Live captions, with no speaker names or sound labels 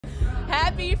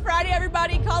Happy Friday,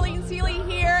 everybody. Colleen Seeley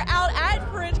here out at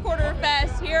French Quarter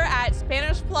Fest here at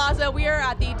Spanish Plaza. We are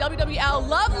at the WWL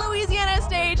Love Louisiana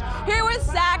stage here with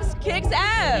SaxKixAve.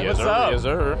 Yes, What's sir. up? Yes,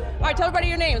 sir. All right, tell everybody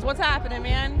your names. What's happening,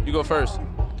 man? You go first.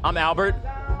 I'm Albert.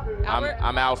 Albert?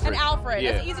 I'm Alfred. And Alfred.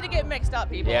 Yeah. It's easy to get mixed up,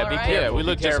 people. Yeah, all be right? careful. Yeah, we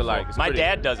look be just careful. alike. It's My pretty-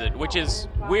 dad does it, which is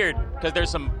weird because there's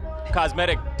some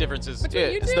cosmetic differences. Between Yeah,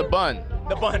 you it's two? the bun.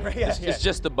 The bun, right? Yeah, It's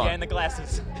just the bun. Yeah, and the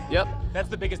glasses. Yep, That's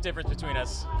the biggest difference between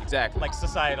us, exactly. like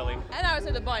societally. And I would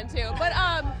say the bun, too. But,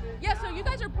 yeah, so you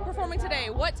guys are performing today.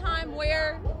 What time,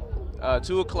 where?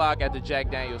 2 o'clock at the Jack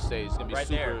Daniels stage. It's gonna be Right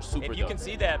super, there. super If you dope. can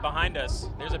see that behind us,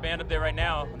 there's a band up there right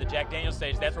now on the Jack Daniels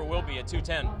stage. That's where we'll be at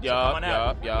 2:10. So Yup, come on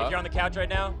out. yup. If you're on the couch right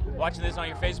now, watching this on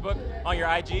your Facebook, on your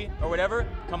IG, or whatever,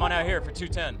 come on out here for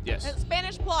 2:10. Yes. At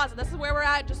Spanish Plaza. This is where we're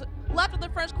at, just left of the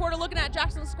French Quarter, looking at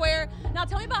Jackson Square. Now,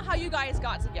 tell me about how you guys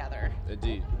got together.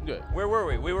 Indeed. Good. Where were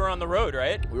we? We were on the road,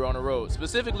 right? We were on the road.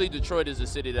 Specifically, Detroit is the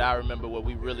city that I remember where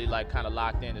we really kind of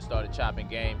locked in and started chopping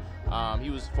game. He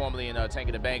was formerly in Tank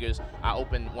of the Bangers. I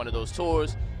opened one of those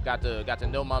tours. Got to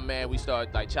know my man. We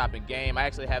started chopping game. I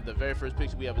actually have the very first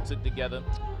picture we ever took together.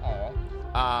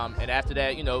 And after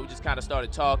that, we just kind of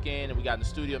started talking, and we got in the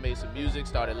studio, made some music,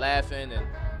 started laughing, and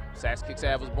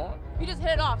SaxKixAve was born. You just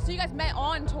hit it off. So you guys met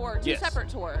on tour, two Yes. separate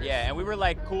tours. Yeah, and we were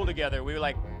cool together. We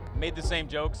were made the same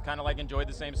jokes, kind of enjoyed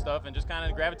the same stuff, and just kind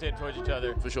of gravitated towards each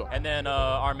other. For sure. And then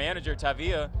our manager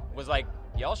Tavia was like,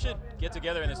 "Y'all should get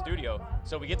together in the studio."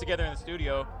 So we get together in the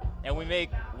studio, and we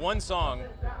make one song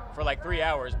for 3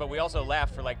 hours, but we also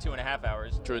laughed for 2.5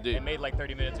 hours. True indeed. And made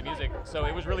 30 minutes of music. So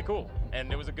it was really cool,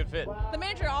 and it was a good fit. The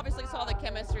manager obviously saw the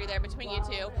chemistry there between you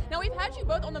two. Now, we've had you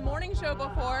both on the morning show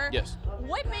before. Yes.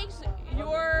 What makes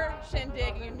your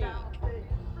shindig unique?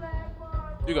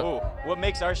 You go. Ooh, what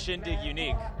makes our shindig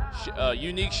unique?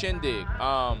 Unique shindig.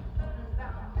 Can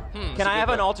I have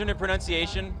an alternate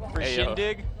pronunciation for Hey, yo.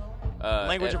 shindig?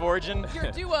 Language of origin?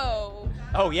 Your duo.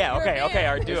 Oh, yeah, Your okay, band.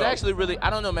 our duo. It's actually really, I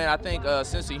don't know, man. I think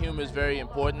sense of humor is very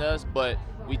important to us, but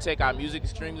we take our music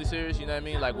extremely serious, you know what I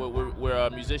mean? We're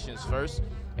musicians first,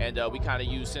 and we kind of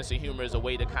use sense of humor as a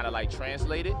way to kind of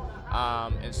translate it.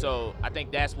 And so I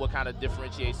think that's what kind of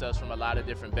differentiates us from a lot of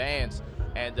different bands.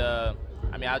 And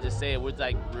I'll just say it, we're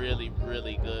really,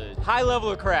 really good. High level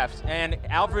of craft, and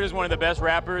Alfred is one of the best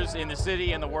rappers in the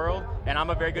city and the world, and I'm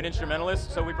a very good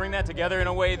instrumentalist, so we bring that together in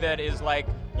a way that is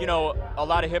a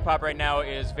lot of hip-hop right now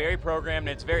is very programmed,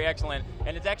 and it's very excellent,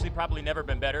 and it's actually probably never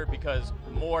been better because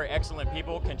more excellent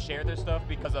people can share their stuff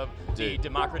because of the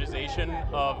democratization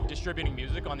of distributing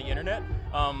music on the internet.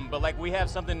 But we have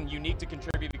something unique to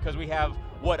contribute because we have,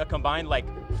 a combined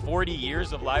 40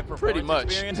 years of live performance Pretty much.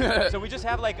 experience. So we just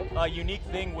have a unique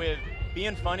thing with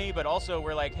being funny, but also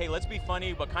we're hey, let's be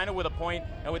funny, but kind of with a point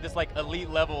and with this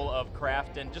elite level of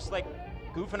craft and just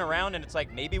goofing around, and it's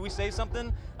maybe we say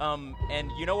something,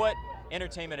 and you know what?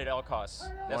 Entertainment at all costs.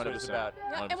 That's what it's 100%. about.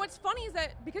 Yeah, and what's funny is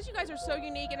that because you guys are so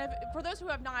unique, and for those who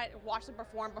have not watched them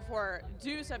perform before,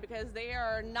 do so because they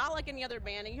are not like any other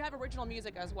band, and you have original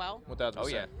music as well. 1000%. Oh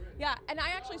yeah. Yeah, and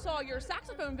I actually saw your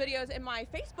saxophone videos in my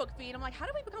Facebook feed. I'm like, how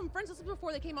did we become friends? This was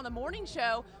before they came on the morning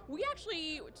show. We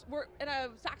actually were in a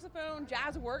saxophone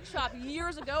jazz workshop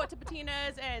years ago at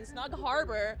Tipitina's and Snug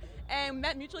Harbor, and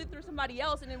met mutually through somebody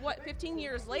else. And then 15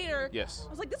 years later, Yes. I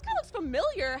was like, this guy looks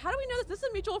familiar. How do we know this? This is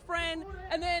a mutual friend.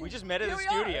 And then We just met at here the we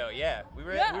are. studio. Yeah, we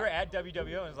were at WWL,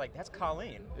 and it was that's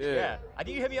Colleen. Yeah. I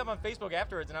think you hit me up on Facebook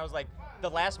afterwards, and I was the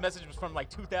last message was from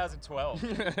 2012.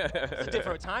 It's a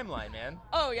different timeline, man.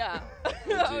 Oh yeah. Oh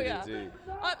Indeed, yeah. indeed.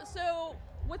 So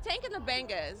with Tank and the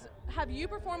Bangas, have you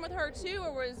performed with her too,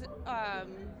 or was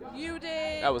you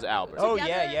did? That was Albert. Oh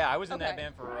Together? yeah. I was in that Okay.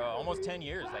 band for almost 10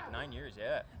 years, 9 years.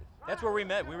 Yeah. That's where we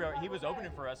met. He was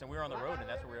opening for us, and we were on the road, and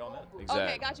that's where we all met. Exactly.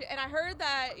 Okay, gotcha. And I heard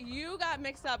that you got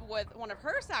mixed up with one of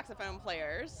her saxophone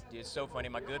players. It's so funny.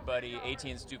 My good buddy,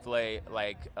 Etienne Stuflet,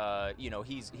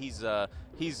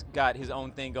 he's got his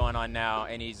own thing going on now,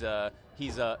 and he's I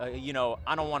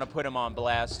don't want to put him on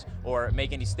blast or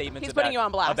make any statements He's putting you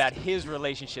on blast. about his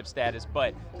relationship status,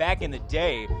 but back in the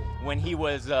day when he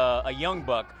was a young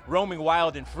buck, roaming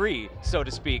wild and free, so to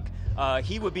speak,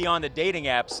 he would be on the dating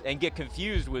apps and get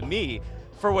confused with me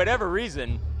for whatever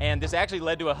reason, and this actually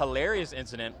led to a hilarious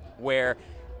incident where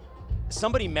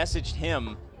somebody messaged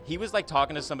him. He was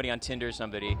talking to somebody on Tinder or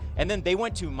somebody, and then they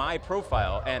went to my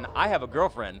profile, and I have a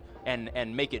girlfriend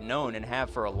and make it known and have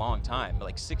for a long time,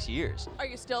 6 years. Are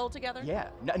you still together? Yeah,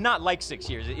 not 6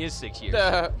 years, it is 6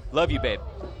 years. Love you, babe.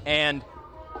 And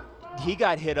he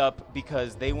got hit up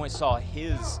because they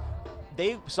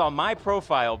saw my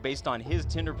profile based on his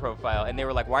Tinder profile, and they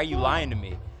were like, why are you lying to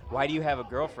me? why do you have a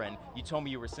girlfriend? You told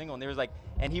me you were single. And they was like,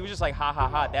 and he was just like, ha ha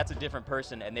ha, that's a different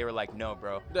person. And they were like, no,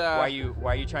 bro, why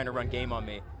are you trying to run game on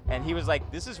me? And he was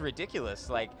like, this is ridiculous.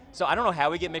 Like, so I don't know how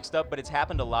we get mixed up, but it's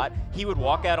happened a lot. He would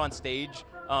walk out on stage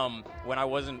when I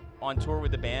wasn't on tour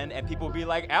with the band, and people would be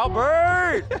like,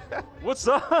 Albert, what's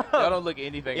up? Y'all don't look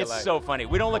anything alike. It's so funny.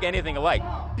 We don't look anything alike.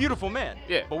 Beautiful man.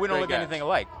 Yeah, but we don't great look guy. anything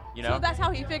alike. You know? So that's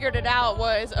how he figured it out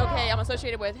was, okay, I'm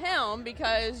associated with him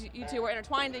because you two were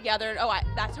intertwined together. And,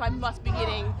 that's who I must be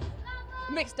getting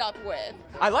mixed up with.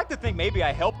 I like to think maybe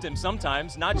I helped him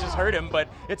sometimes, not just hurt him, but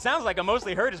it sounds like I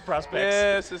mostly hurt his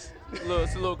prospects. Yeah,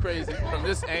 it's a little crazy. From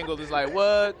this angle, it's like,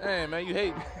 what? Hey, man, you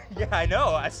hate me. Yeah, I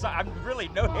know. I'm really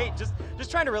no hate. Just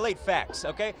trying to relate facts,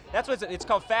 okay? That's what it's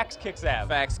called. SaxKixAve.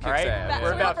 SaxKixAve. All right? Yeah.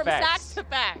 We're about from facts. sax to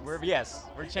facts.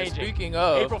 We're changing. speaking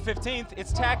of- April 15th,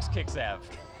 it's SaxKixAve.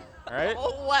 All right?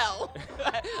 Oh, well,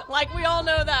 like we all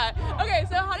know that. Okay,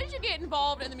 so how did you get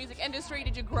involved in the music industry?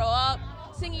 Did you grow up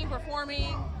singing,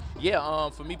 performing? Yeah,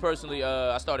 for me personally,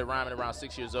 I started rhyming around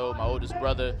 6 years old. My oldest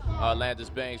brother, Landis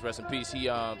Banks, rest in peace, he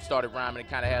started rhyming and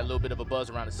kind of had a little bit of a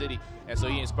buzz around the city. And so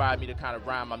he inspired me to kind of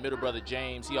rhyme. My middle brother,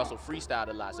 James, he also freestyled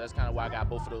a lot. So that's kind of where I got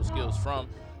both of those skills from.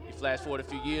 You flash forward a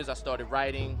few years, I started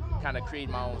writing, kind of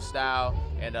creating my own style.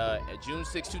 And at June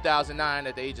 6, 2009,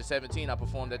 at the age of 17, I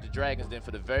performed at the Dragon's Den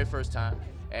for the very first time.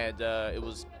 And it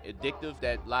was addictive.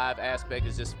 That live aspect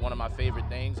is just one of my favorite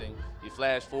things. And you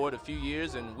flash forward a few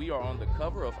years, and we are on the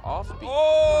cover of Offbeat.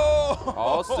 Oh!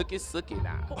 All sookie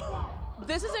now.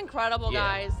 This is incredible,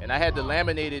 guys. And I had to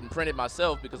laminate it and print it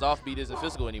myself because Offbeat isn't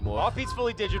physical anymore. Offbeat's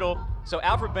fully digital. So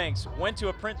Alfred Banks went to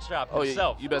a print shop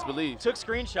himself. You best believe. Took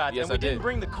screenshots, Yes, and we I didn't did.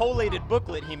 bring the collated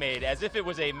booklet he made as if it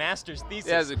was a master's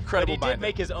thesis. Yeah, it's incredible But he did binder.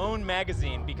 make his own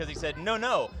magazine because he said,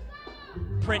 no,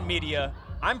 print media,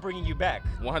 I'm bringing you back.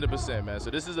 100%, man.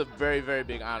 So this is a very, very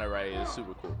big honor right here. It's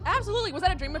super cool. Absolutely. Was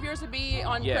that a dream of yours to be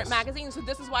on Yes. print magazines? So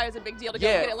this is why it's a big deal to go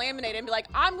Yeah. get it laminated and be like,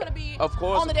 I'm going to be Of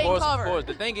course, on the of dang course, cover. of course.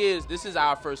 The thing is, this is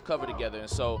our first cover together, and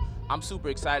so I'm super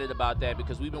excited about that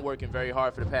because we've been working very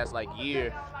hard for the past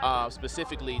year,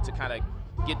 specifically to kind of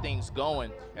get things going,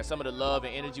 and some of the love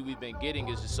and energy we've been getting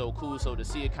is just so cool. So to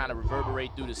see it kind of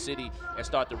reverberate through the city and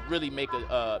start to really make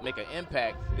an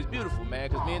impact is beautiful, man.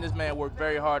 Because me and this man work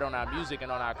very hard on our music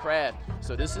and on our craft.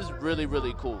 So this is really,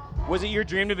 really cool. Was it your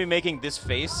dream to be making this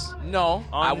face? No,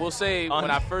 I will say when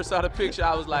I first saw the picture,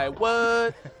 I was like,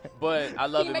 what? But I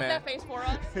love Can you it, make man. that face for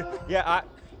us? Yeah,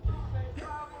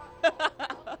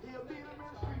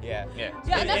 Yeah.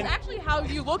 Yeah, and that's actually how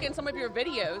you look in some of your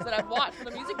videos that I've watched, from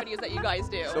the music videos that you guys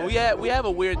do. So we have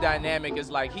a weird dynamic.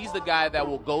 It's like he's the guy that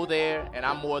will go there, and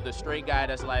I'm more the straight guy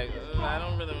that's like, I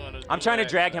don't really want to. I'm trying to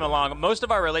drag him along. Most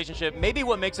of our relationship, maybe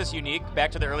what makes us unique,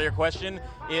 back to the earlier question,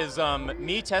 is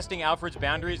me testing Alfred's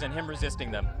boundaries and him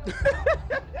resisting them.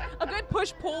 A good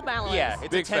push-pull balance. Yeah, it's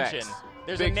Big a tension. facts.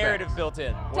 There's Big a narrative facts. built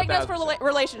in. Take notes for 1000%.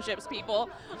 relationships, people.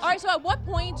 All right, so at what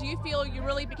point do you feel you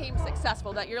really became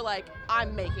successful, that you're like,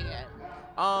 I'm making it?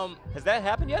 Has that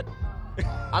happened yet?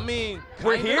 I mean,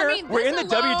 We're kinda. here. I mean, we're in the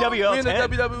this alone- WWL We're in the 10.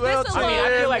 WWL. This I mean, I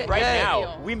feel like right Yeah.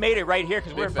 now, we made it right here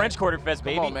because we're at Big French facts. Quarter Fest,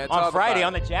 baby. on, man, talk on about Friday it.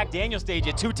 on the Jack Daniels stage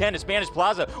at 210 at Spanish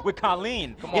Plaza with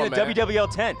Colleen Come in on, the man. WWL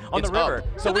 10 on It's the river. up.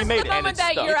 So So we this made is the it. moment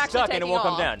that stuck. you're It's actually stuck and it taking won't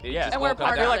come off. down. It Yeah. just And we're won't come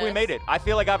part I feel of like we this. made it. I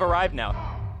feel like I've arrived now.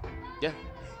 Yeah.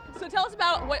 So tell us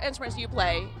about what instruments you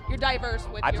play. You're diverse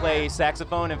with I your play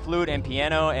saxophone and flute and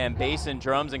piano and bass and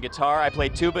drums and guitar. I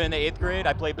played tuba in the 8th grade.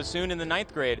 I played bassoon in the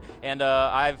 9th grade. And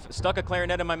I've stuck a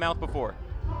clarinet in my mouth before.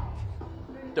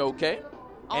 Okay.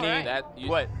 All right.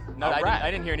 What? No, All right.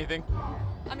 I didn't hear anything.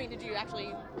 I mean, did you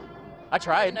actually? I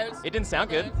tried. Notes? It didn't sound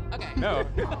good. Notes? Okay. No.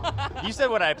 You said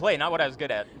what I play, not what I was good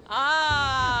at.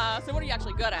 So what are you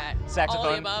actually good at? All of the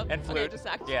Saxophone above? and Okay, flute. just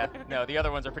sax. Yeah. No, the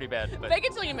other ones are pretty bad. But Fake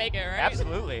it till you make it, right?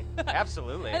 absolutely.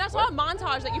 Absolutely. And I saw a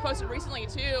montage that you posted recently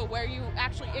too, where you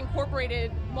actually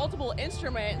incorporated multiple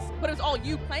instruments, but it was all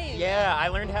you playing. Yeah, I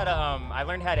learned how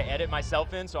to edit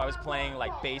myself in, so I was playing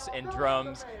like bass and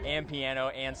drums and piano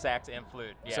and sax and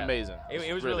flute. Yeah. It's amazing. It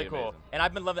It's was really really cool. amazing. And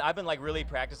I've been like really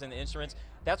practicing the instruments.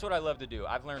 That's what I love to do.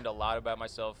 I've learned a lot about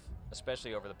myself,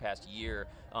 especially over the past year,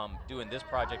 doing this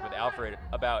project with Alfred,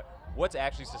 about what's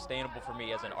actually sustainable for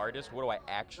me as an artist. What do I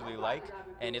actually like?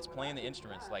 And it's playing the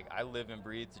instruments. Like, I live and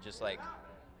breathe to just like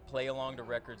play along to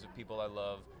records of people I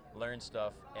love, learn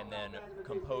stuff, and then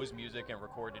compose music and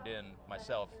record it in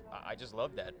myself. I just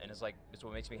love that, and it's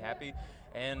what makes me happy,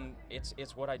 and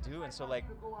it's what I do. And so like,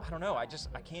 I don't know, I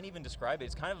can't even describe it.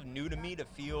 It's kind of new to me to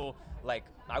feel like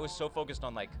I was so focused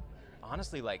on like,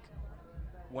 honestly, like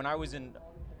when I was in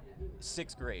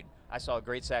 6th grade. I saw a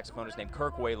great saxophonist named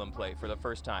Kirk Whalen play for the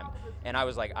first time, and I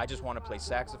was like, I just want to play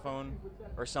saxophone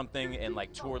or something and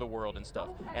like tour the world and stuff.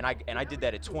 And I did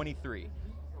that at 23.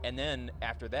 And then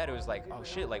after that, it was like, oh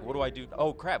shit, like what do I do?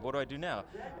 Oh crap, what do I do now?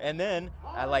 And then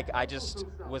I just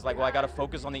was like, well, I got to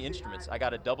focus on the instruments. I got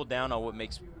to double down on what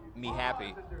makes me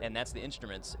happy, and that's the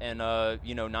instruments. And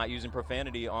not using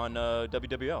profanity on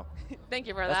WWL. Thank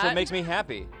you for That's that. what makes me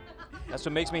happy. That's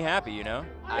what makes me happy, you know?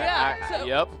 So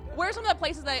Yep. where are some of the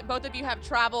places that both of you have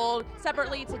traveled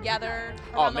separately together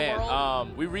around the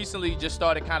world? We recently just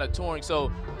started kind of touring,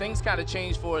 so things kind of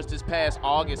changed for us this past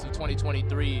August of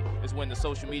 2023 is when the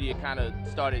social media kind of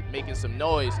started making some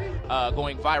noise,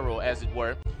 going viral, as it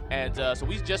were. And so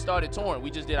we just started touring.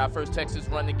 We just did our first Texas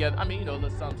run together. I mean,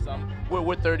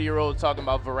 we're 30-year-olds talking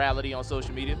about virality on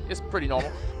social media. It's pretty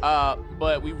normal.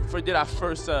 But we did our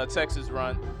first Texas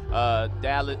run.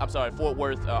 Fort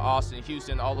Worth, Austin,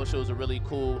 Houston. All those shows are really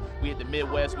cool. We hit the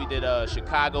Midwest. We did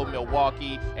Chicago,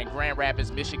 Milwaukee, and Grand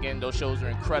Rapids, Michigan. Those shows are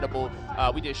incredible.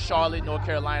 We did Charlotte, North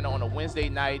Carolina on a Wednesday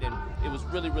night, and it was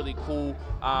really, really cool.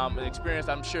 An experience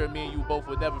I'm sure me and you both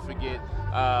would never forget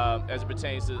as it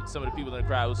pertains to some of the people in the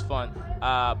crowd. It was fun.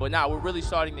 But now we're really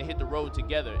starting to hit the road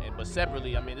together. But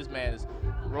separately, I mean, this man is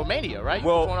Romania, right?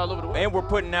 Well, going all over the world. And we're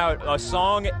putting out a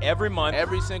song every month.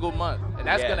 Every single month. And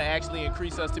that's going to actually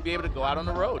increase us to be able to go out on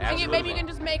the road. And maybe you can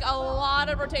just make a lot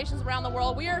of rotations around the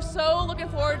world. We are so looking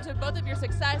forward to both of your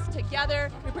success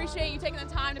together. We appreciate you taking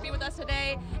the time to be with us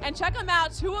today. And check them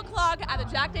out, 2 o'clock at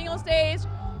the Jack Daniels stage.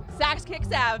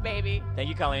 SaxKixAve, baby. Thank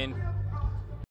you, Colleen.